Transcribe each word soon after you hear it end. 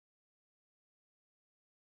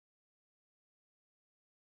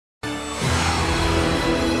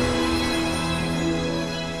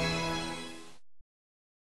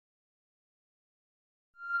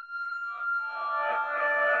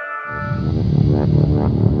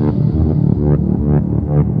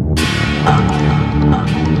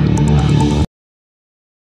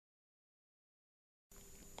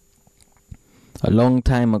A long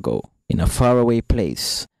time ago, in a faraway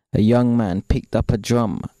place, a young man picked up a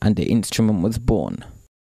drum and the instrument was born.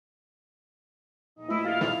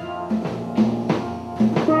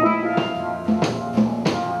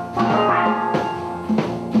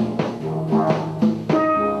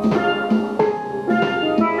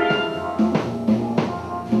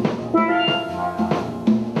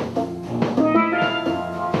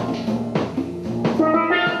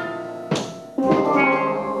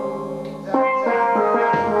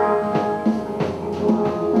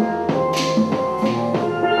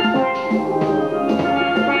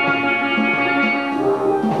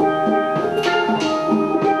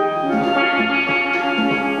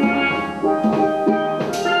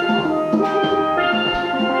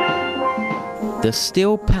 The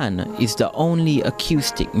steel pan is the only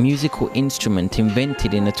acoustic musical instrument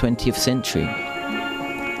invented in the 20th century.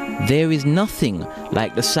 There is nothing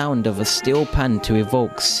like the sound of a steel pan to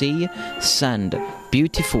evoke sea, sand,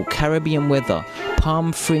 beautiful Caribbean weather,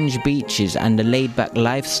 palm-fringed beaches and a laid-back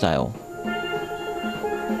lifestyle.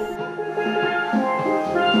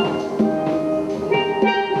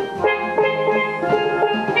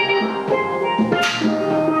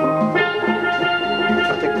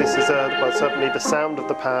 Certainly the sound of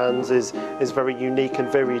the pans is very unique and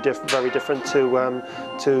very different to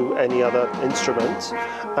any other instrument.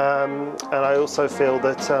 And I also feel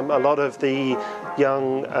that a lot of the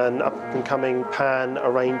young and up-and-coming pan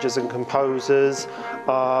arrangers and composers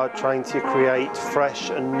are trying to create fresh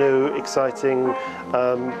and new, exciting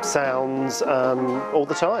sounds all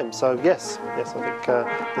the time. So yes, I think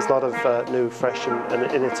there's a lot of new, fresh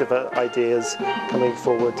and innovative ideas coming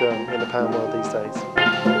forward in the pan world these days.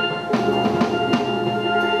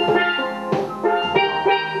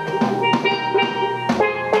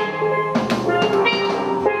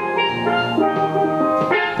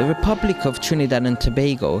 The Republic of Trinidad and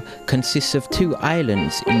Tobago consists of 2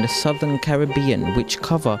 islands in the southern Caribbean which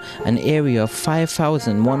cover an area of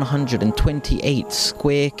 5,128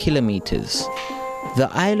 square kilometers. The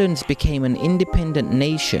islands became an independent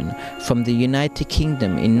nation from the United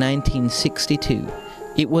Kingdom in 1962.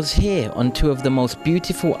 It was here on 2 of the most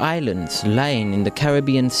beautiful islands lying in the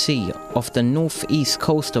Caribbean Sea off the northeast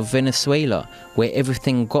coast of Venezuela where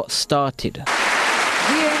everything got started.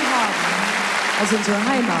 Aus unserer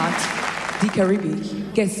Heimat, die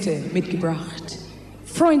Karibik, Gäste mitgebracht.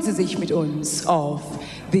 Freuen Sie sich mit uns auf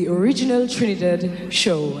The Original Trinidad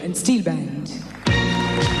Show and Steel Band.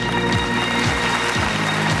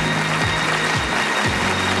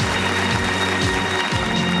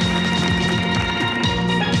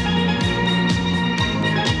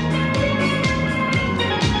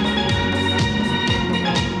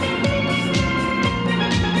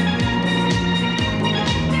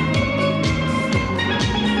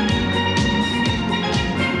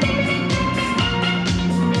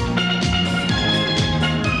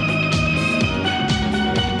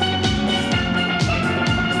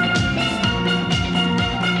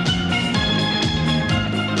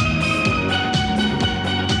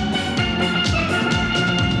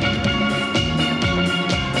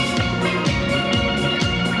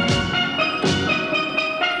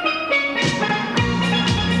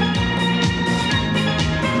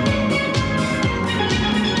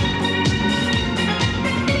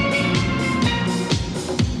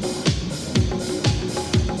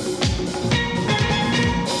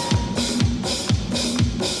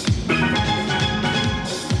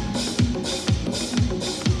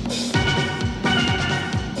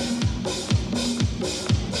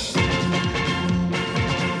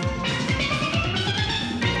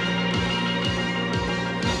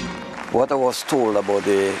 What I was told about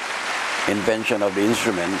the invention of the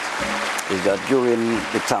instrument is that during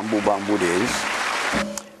the bamboo days,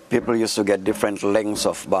 people used to get different lengths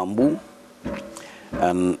of bamboo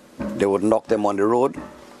and they would knock them on the road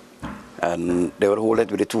and they would hold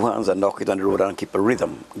it with the 2 hands and knock it on the road and keep a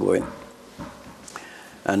rhythm going.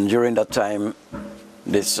 And during that time,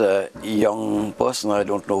 this young person, I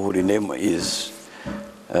don't know who the name is,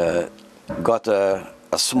 got a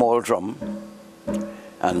small drum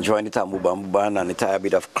and joined the bamboo band and he tied a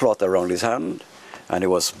bit of cloth around his hand and he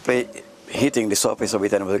was hitting the surface of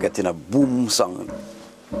it and was getting a boom sound.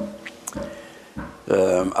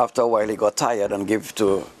 After a while he got tired and gave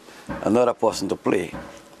to another person to play.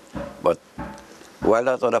 But while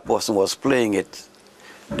that other person was playing it,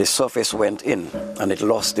 the surface went in and it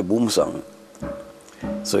lost the boom sound.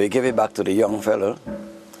 So he gave it back to the young fella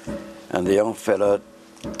and the young fella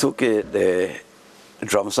took the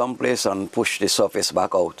drum someplace and pushed the surface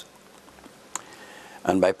back out.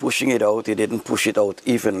 And by pushing it out, he didn't push it out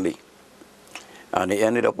evenly. And he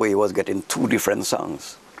ended up where he was getting 2 different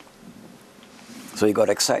sounds. So he got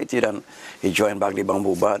excited and he joined back the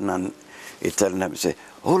bamboo band and he telling them, say,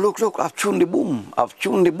 oh, look, I've tuned the boom, I've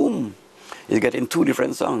tuned the boom. He's getting 2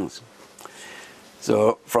 different songs.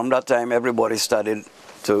 So from that time, everybody started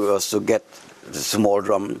to get the small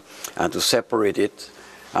drum and to separate it,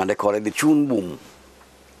 and they call it the tune boom,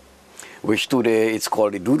 which today it's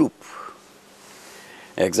called the doo-doop.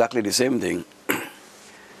 Exactly the same thing.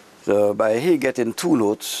 So by he getting 2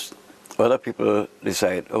 notes, other people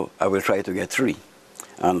decide, oh, I will try to get 3,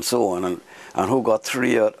 and so on. And who got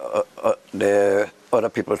 3, the other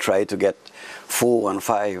people try to get 4 and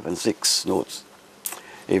 5 and 6 notes.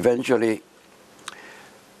 Eventually,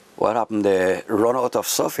 what happened, they run out of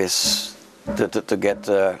surface to get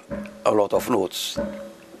a lot of notes.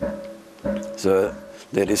 So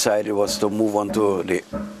they decided was to move on to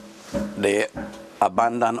the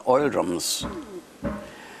abandoned oil drums.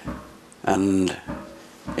 And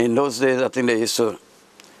in those days, I think they used to,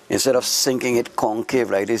 instead of sinking it concave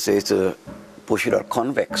like this, they used to push it out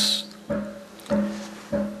convex.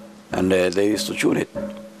 And they used to tune it.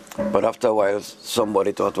 But after a while,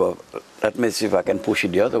 somebody thought, well, let me see if I can push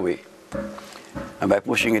it the other way. And by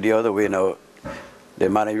pushing it the other way now, they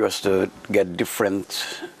managed us to get different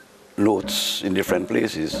notes in different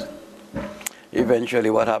places. Eventually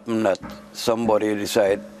what happened that somebody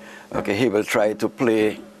decided, okay, he will try to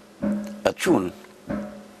play a tune.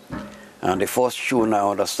 And the first tune I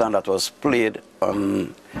understand that was played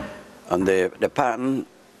on the pan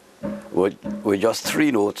with just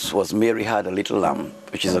 3 notes was Mary Had a Little Lamb,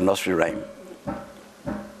 which is a nursery rhyme.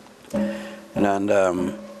 And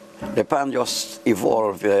the pan just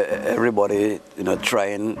evolved, everybody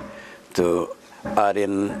trying to add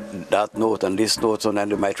in that note and this note, and then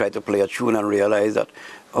they might try to play a tune and realize that,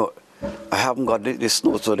 oh, I haven't got this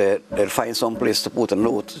note, so they'll find some place to put a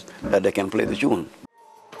note that they can play the tune.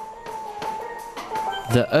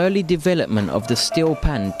 The early development of the steel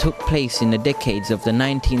pan took place in the decades of the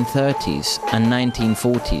 1930s and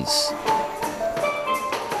 1940s.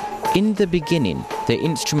 In the beginning, the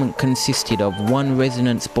instrument consisted of 1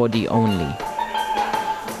 resonance body only.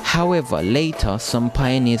 However, later some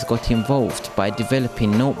pioneers got involved by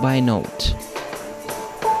developing note by note.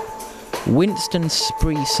 Winston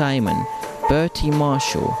Spree Simon, Bertie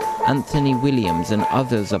Marshall, Anthony Williams and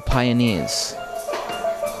others are pioneers.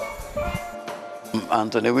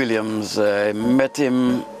 Anthony Williams, I met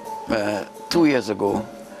him 2 years ago.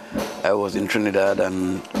 I was in Trinidad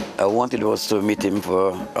and I wanted was to meet him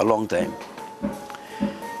for a long time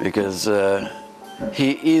because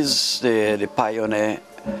he is the pioneer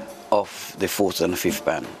of the 4th and 5th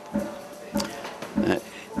pan.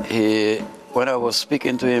 When I was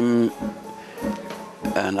speaking to him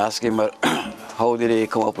and asking him how did he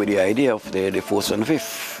come up with the idea of the 4th and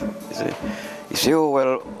 5th, he said, oh,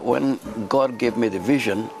 well, when God gave me the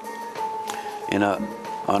vision,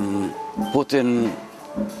 on putting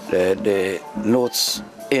the notes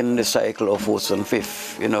in the cycle of 4th and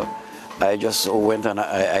 5th, I just went and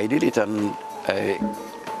I did it, and I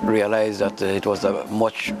realized that it was a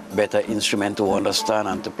much better instrument to understand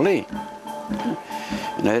and to play.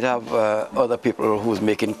 I'd have other people who's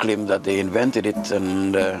making claims that they invented it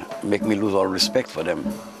and make me lose all respect for them.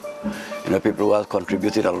 People who have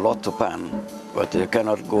contributed a lot to pan, but you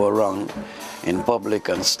cannot go around in public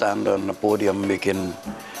and stand on a podium making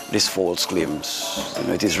these false claims.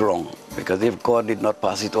 It is wrong, because if God did not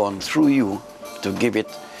pass it on through you to give it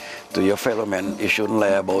to your fellow men, you shouldn't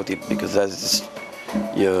lie about it, because that's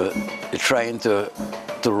you're trying to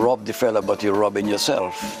rob the fellow, but you're robbing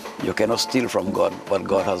yourself. You cannot steal from God what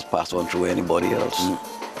God has passed on through anybody else.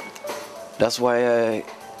 That's why I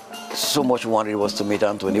so much wanted was to meet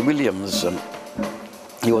Anthony Williams. And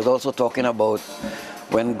he was also talking about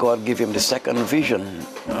when God gave him the second vision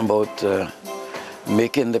about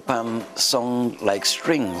making the pan sound like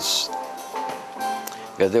strings.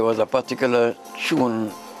 Because there was a particular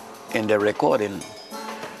tune in the recording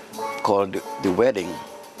called The Wedding.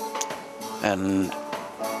 And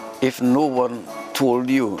if no one told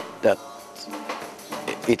you that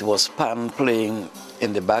it was pan playing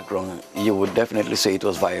in the background, you would definitely say it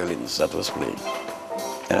was violins that was playing.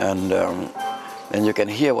 And then you can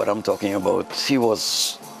hear what I'm talking about. He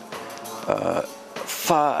was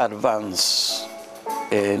far advanced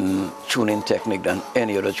in tuning technique than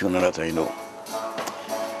any other tuner that I know.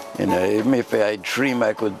 If I dream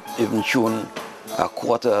I could even tune a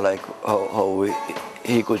quarter like how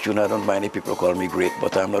he could tune. I don't mind if people call me great,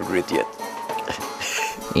 but I'm not great yet.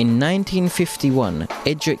 In 1951,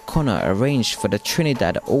 Edric Connor arranged for the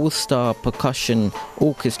Trinidad All-Star Percussion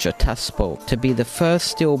Orchestra TASPO to be the first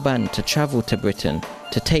steel band to travel to Britain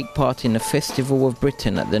to take part in the Festival of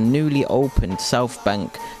Britain at the newly opened South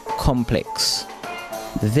Bank Complex.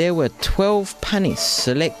 There were 12 panists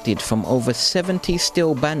selected from over 70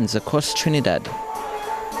 steel bands across Trinidad.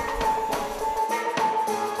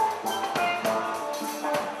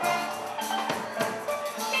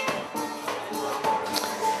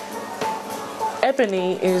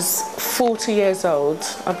 Ebony is 40 years old.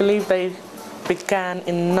 I believe they began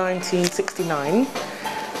in 1969.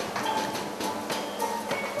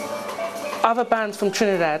 Other bands from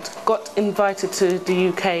Trinidad got invited to the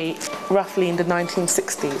UK roughly in the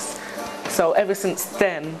 1960s. So ever since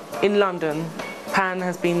then, in London, pan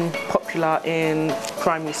has been popular in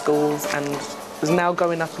primary schools and is now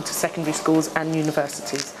going up into secondary schools and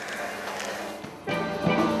universities.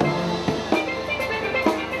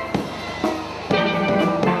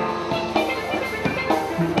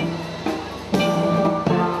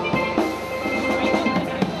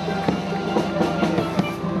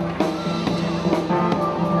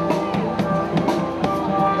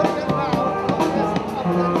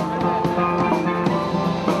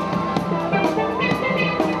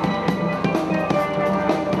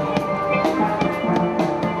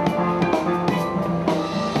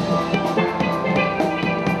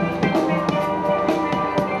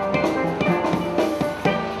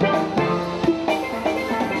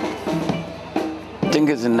 I think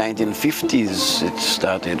it's in the 1950s it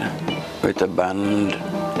started with a band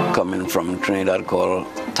coming from Trinidad called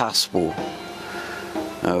TASPO,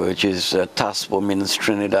 which is TASPO means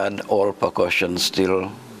Trinidad All Percussion Steel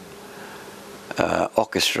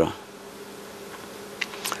Orchestra.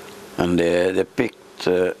 And they picked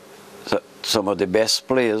some of the best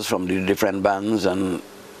players from the different bands and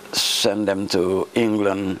sent them to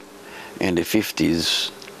England in the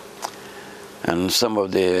 50s. And some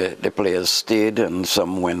of the players stayed and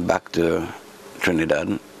some went back to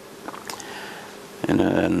Trinidad.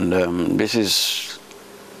 And this is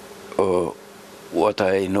what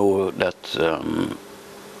I know that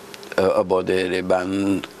about the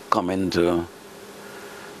band coming to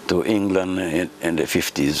England in the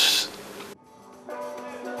 50s.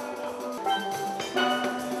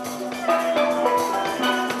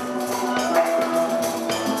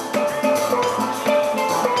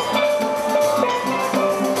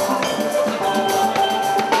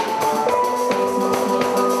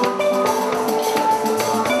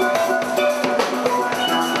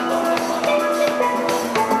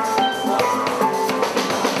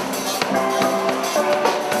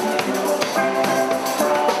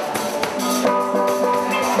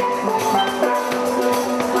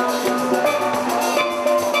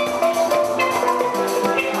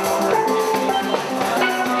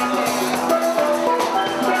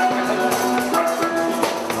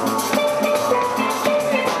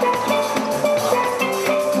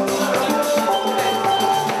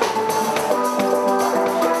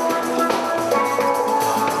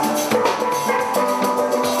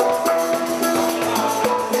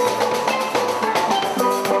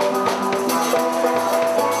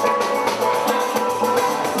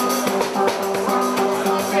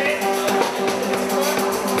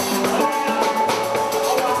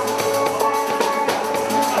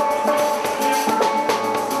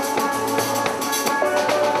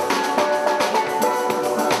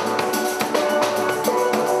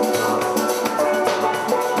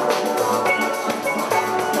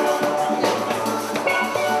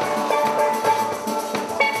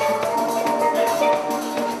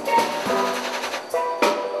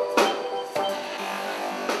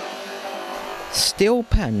 Steel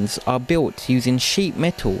pans are built using sheet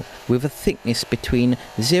metal with a thickness between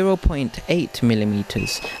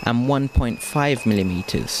 0.8mm and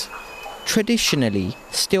 1.5mm. Traditionally,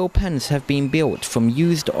 steel pans have been built from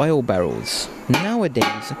used oil barrels.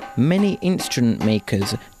 Nowadays, many instrument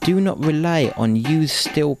makers do not rely on used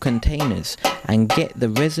steel containers and get the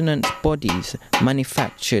resonance bodies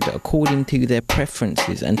manufactured according to their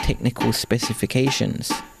preferences and technical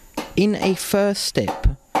specifications. In a first step,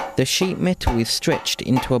 the sheet metal is stretched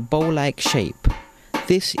into a bowl-like shape.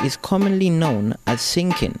 This is commonly known as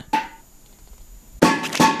sinking.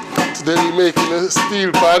 Today we're making a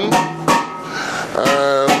steel pan.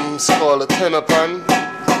 It's called a tenor pan.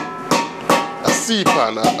 A C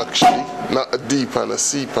pan actually, not a D pan, a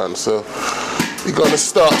C pan. So we're going to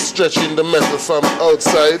start stretching the metal from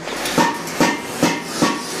outside,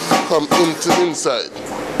 come into the inside.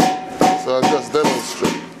 So I'll just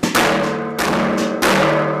demonstrate.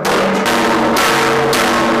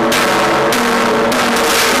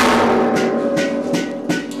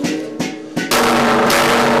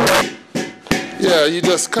 Yeah, you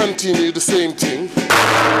just continue the same thing from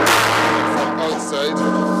outside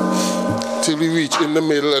till we reach in the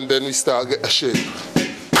middle and then we start get a shape.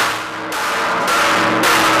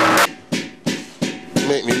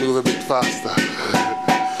 make me move a bit faster.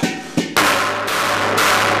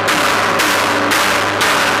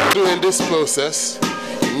 During this process,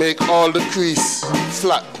 you make all the crease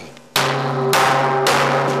flat.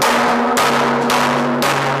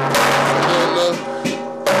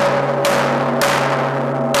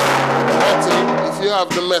 If you have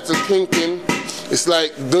the metal kinking, it's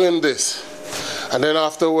like doing this. And then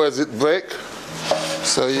afterwards it breaks.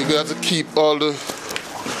 So you got to keep all the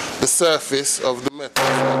surface of the metal.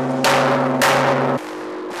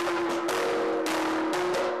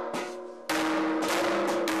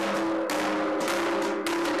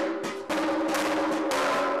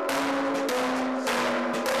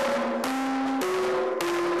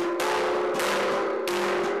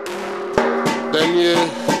 Then you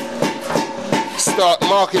start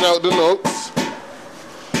marking out the notes,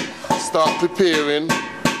 start preparing,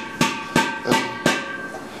 and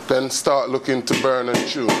then start looking to burn and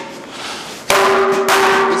tune.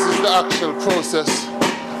 This is the actual process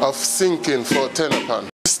of syncing for a tenor pan.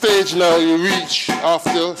 The stage now you reach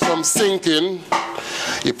after from syncing,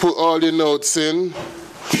 you put all your notes in,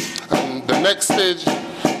 and the next stage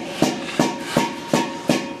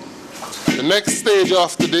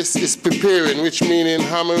after this is preparing, which meaning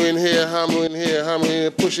hammering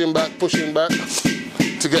here, pushing back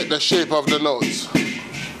to get the shape of the notes.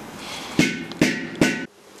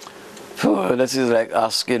 Oh, this is like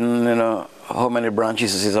asking, how many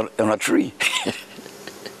branches is on a tree.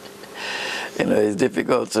 It's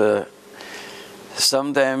difficult.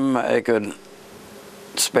 Sometimes I could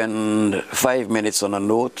spend 5 minutes on a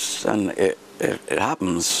note and it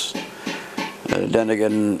happens. Then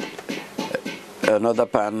again, another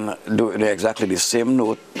pan doing exactly the same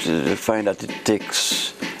note, find that it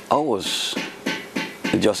takes hours.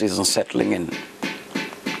 It just isn't settling in.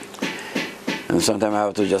 And sometimes I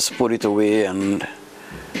have to just put it away and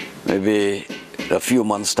maybe a few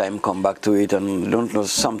months' time come back to it and don't know,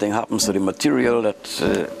 something happens to the material that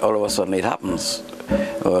all of a sudden it happens.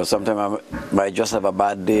 Or sometimes I might just have a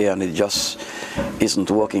bad day and it just isn't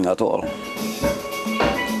working at all.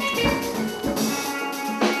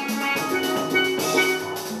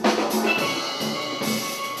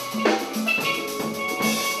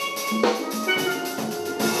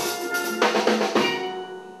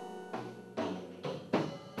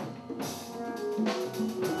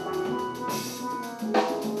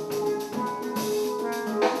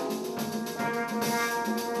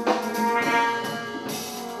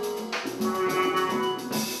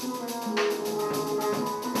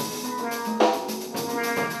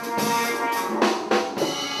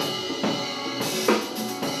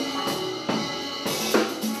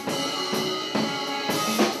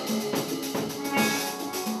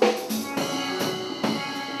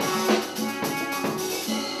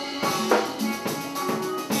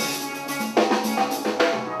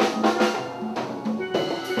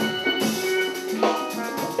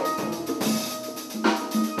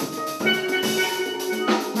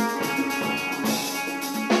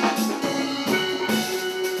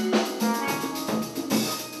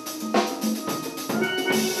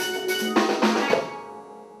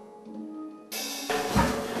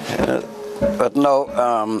 But now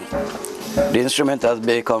the instrument has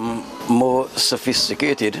become more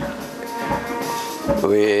sophisticated.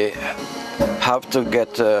 We have to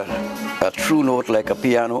get a true note like a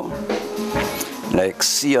piano. Like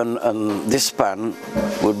C on this pan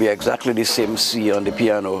would be exactly the same C on the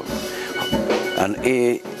piano. And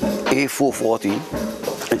A440,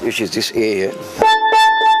 which is this A here.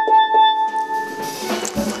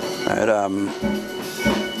 And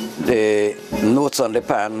the notes on the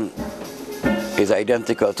pan is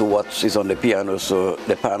identical to what is on the piano, so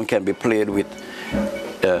the pan can be played with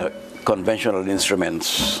conventional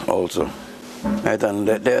instruments also. Right, and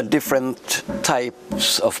there are different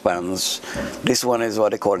types of pans. This one is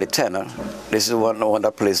what they call the tenor. This is one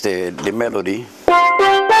that plays the melody.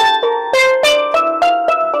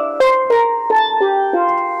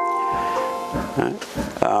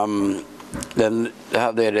 Then they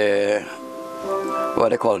have what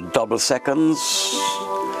they call double seconds.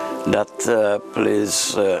 That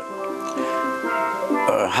plays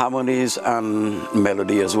harmonies and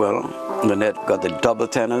melody as well. Then they've got the double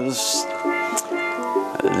tenors,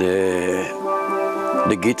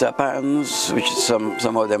 the guitar pans, which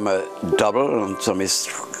some of them are double and some is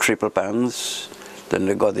triple pans. Then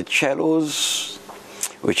they got the cellos,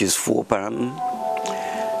 which is 4 pan,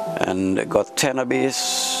 and they got tenor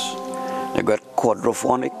bass. They got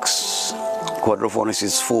quadraphonics. Quadraphonics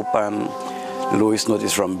is 4 pan. Lowest note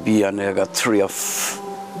is from B, and they got 3 of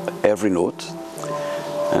every note.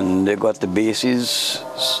 And they got the basses.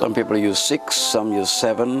 Some people use 6, some use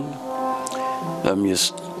 7.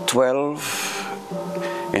 use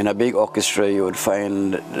 12. In a big orchestra, you would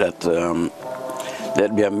find that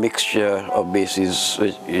there'd be a mixture of basses,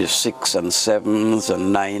 which is 6 and 7s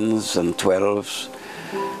and 9s and 12s.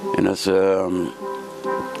 You know, so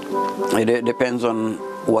it depends on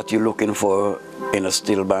what you're looking for in a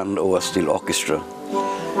steel band or a steel orchestra.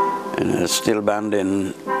 And a steel band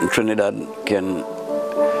in Trinidad can,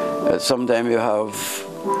 sometimes you have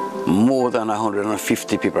more than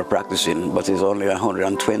 150 people practicing, but it's only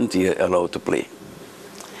 120 allowed to play.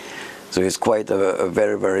 So it's quite a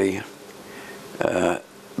very, very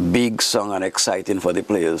big song and exciting for the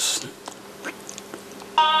players.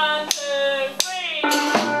 1, 2, 3.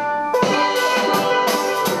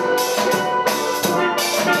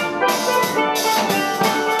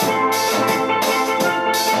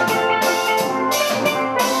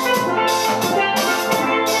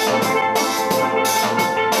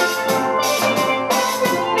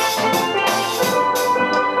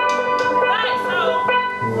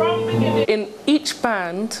 In each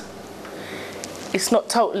band, it's not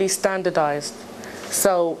totally standardized.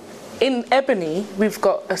 So in ebony, we've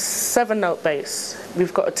got a 7-note bass,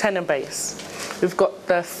 we've got a tenor bass, we've got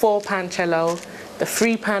the 4-pan cello, the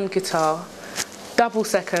 3-pan guitar, double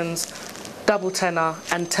seconds, double tenor,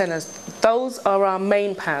 and tenors. Those are our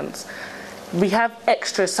main pans. We have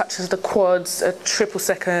extras such as the quads, triple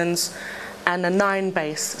seconds, and a 9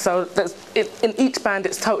 bass. So in each band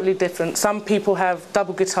it's totally different. Some people have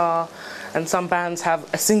double guitar, and some bands have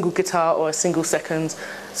a single guitar or a single seconds.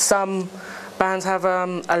 Some bands have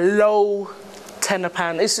a low tenor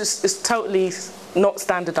pan. It's totally not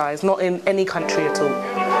standardized, not in any country at all.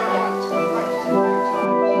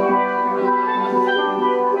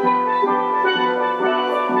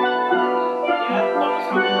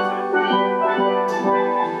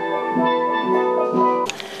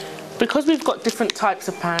 Because we've got different types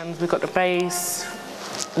of pans, we've got the bass,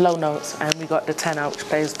 low notes, and we've got the tenor, which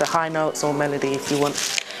plays the high notes or melody if you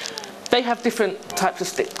want. They have different types of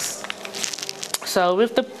sticks. So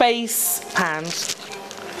with the bass pans,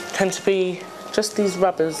 tend to be just these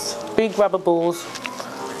rubbers, big rubber balls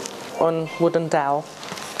on wooden dowel.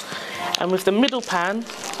 And with the middle pan,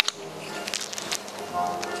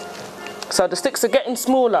 so the sticks are getting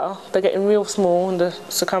smaller, they're getting real small, and the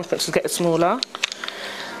circumference is getting smaller.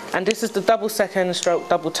 And this is the double second stroke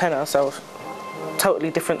double tenor, so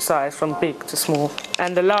totally different size from big to small.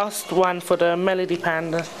 And the last one for the melody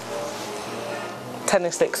pan, the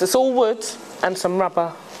tenor sticks. It's all wood and some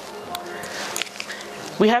rubber.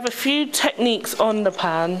 We have a few techniques on the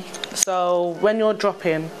pan, so when you're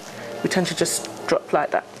dropping, we tend to just drop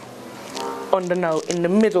like that on the note in the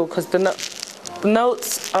middle, because the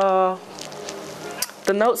notes are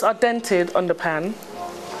dented on the pan.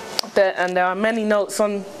 And there are many notes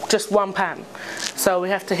on just one pan, so we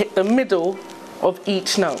have to hit the middle of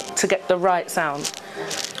each note to get the right sound.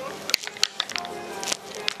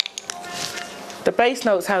 The bass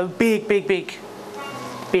notes have big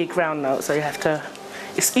round notes, so you have to,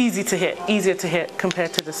 it's easier to hit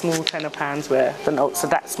compared to the small tenor pans where the notes are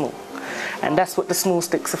that small. And that's what the small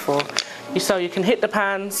sticks are for. So you can hit the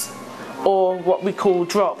pans, or what we call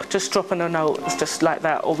drop, just dropping a note, it's just like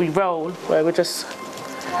that, or we roll, where we're just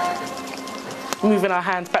moving our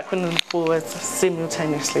hands backwards and forwards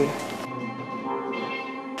simultaneously.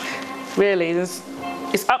 Really, it's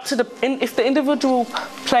up to if the individual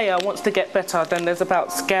player wants to get better, then there's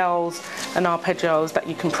about scales and arpeggios that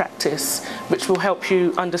you can practice, which will help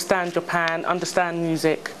you understand your pan, understand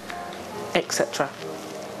music, etc.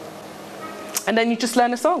 And then you just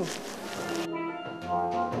learn a song.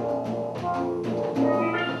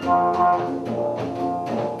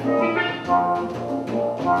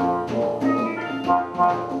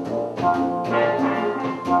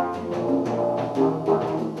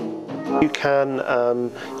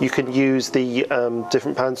 You can use the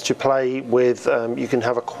different pans to play with. You can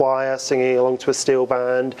have a choir singing along to a steel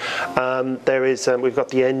band. We've got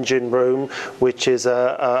the engine room, which is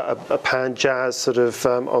a pan jazz sort of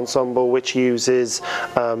ensemble, which uses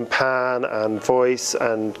pan and voice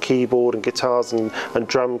and keyboard and guitars and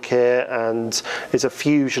drum kit, and is a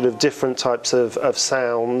fusion of different types of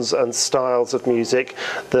sounds and styles of music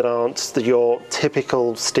that aren't your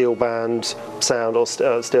typical steel band sound or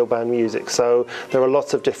steel band music. So there are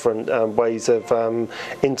lots of different ways of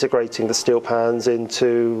integrating the steel pans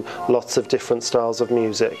into lots of different styles of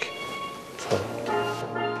music.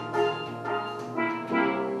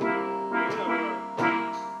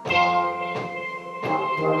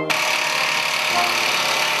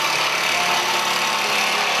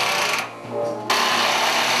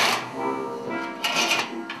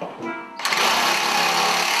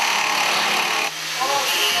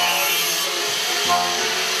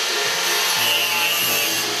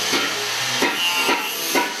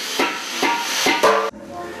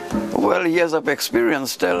 Well, years of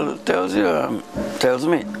experience tells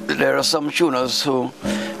me there are some tuners who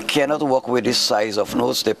cannot work with this size of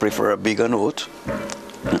notes. They prefer a bigger note.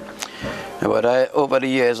 But over the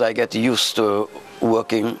years, I get used to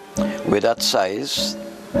working with that size.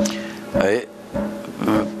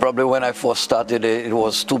 Probably when I first started, it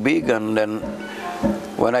was too big, and then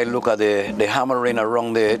when I look at the hammering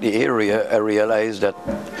around the area, I realized that,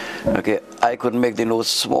 okay, I could make the notes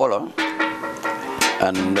smaller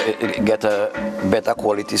and get a better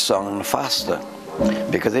quality sound faster.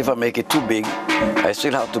 Because if I make it too big, I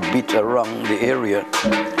still have to beat around the area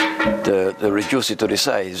to reduce it to the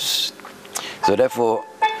size. So therefore,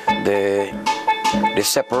 the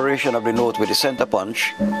separation of the note with the center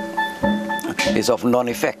punch is of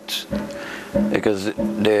non-effect, because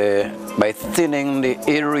by thinning the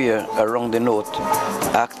area around the note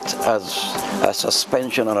acts as a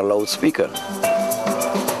suspension on a loudspeaker.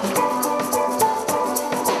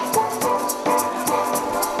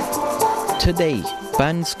 Today,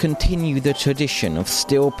 bands continue the tradition of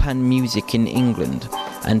steel pan music in England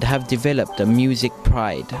and have developed a music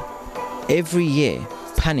pride. Every year,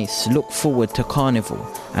 panists look forward to Carnival,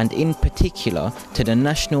 and in particular to the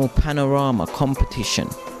National Panorama competition.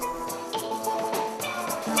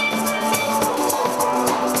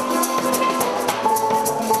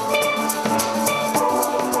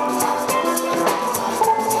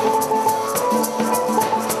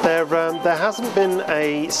 There hasn't been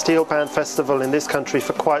a steel pan festival in this country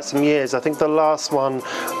for quite some years. I think the last one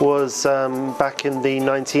was back in the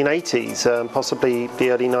 1980s, possibly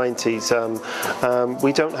the early 90s.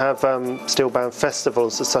 We don't have steel band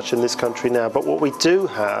festivals as such in this country now, but what we do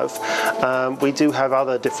have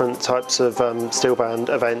other different types of steel band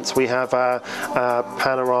events. We have our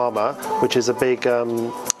Panorama, which is a big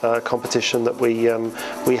competition that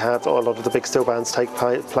we have a lot of the big steel bands take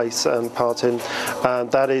part in.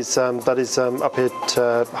 That is up at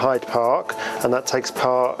Hyde Park, and that takes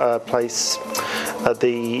place at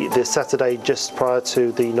the Saturday just prior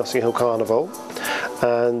to the Notting Hill Carnival,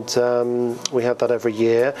 and we have that every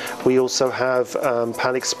year. We also have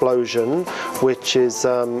Pan Explosion, which is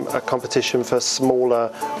a competition for smaller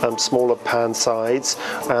pan sides,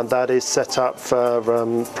 and that is set up for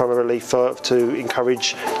primarily to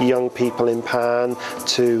encourage young people in pan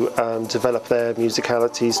to develop their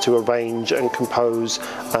musicalities, to arrange and compose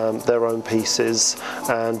their own pieces,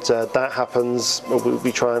 and that happens.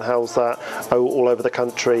 We try and house that all over the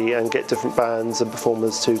country and get different bands and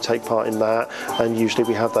performers to take part in that, and usually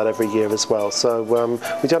we have that every year as well. So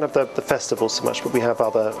we don't have the festival so much, but we have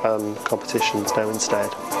other competitions now instead.